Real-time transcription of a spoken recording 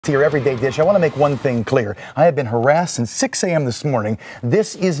To your everyday dish, I want to make one thing clear. I have been harassed since 6 a.m. this morning.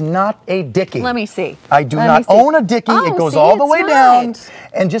 This is not a Dickie. Let me see. I do not own a Dickie. Oh, it goes see, all the way down. not.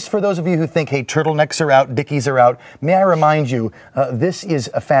 And just for those of you who think, hey, turtlenecks are out, Dickies are out, may I remind you, this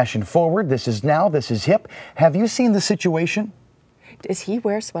is a fashion forward. This is now. This is hip. Have you seen the situation? Does he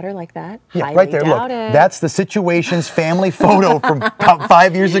wear a sweater like that? Yeah, Highly right there. Look, doubt it. that's the Situation's family photo from about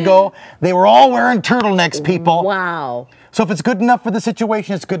 5 years ago. They were all wearing turtlenecks, people. Wow. So if it's good enough for the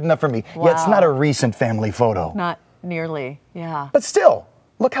Situation, it's good enough for me. Wow. Yeah, it's not a recent family photo. Not nearly, yeah. But still,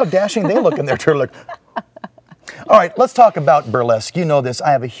 look how dashing they look in their turtleneck. All right, let's talk about burlesque. You know this. I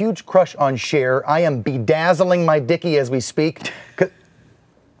have a huge crush on Cher. I am bedazzling my Dickie as we speak,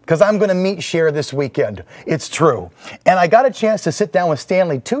 because I'm going to meet Cher this weekend. It's true. And I got a chance to sit down with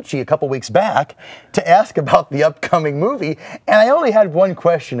Stanley Tucci a couple weeks back to ask about the upcoming movie, and I only had one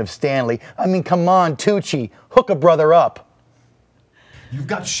question of Stanley. I mean, come on, Tucci, hook a brother up. You've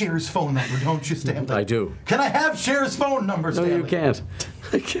got Cher's phone number, don't you, Stanley? I do. Can I have Cher's phone number, Stanley? No, you can't.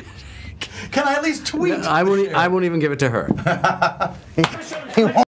 Can I at least tweet? No, I won't even give it to her. He won't.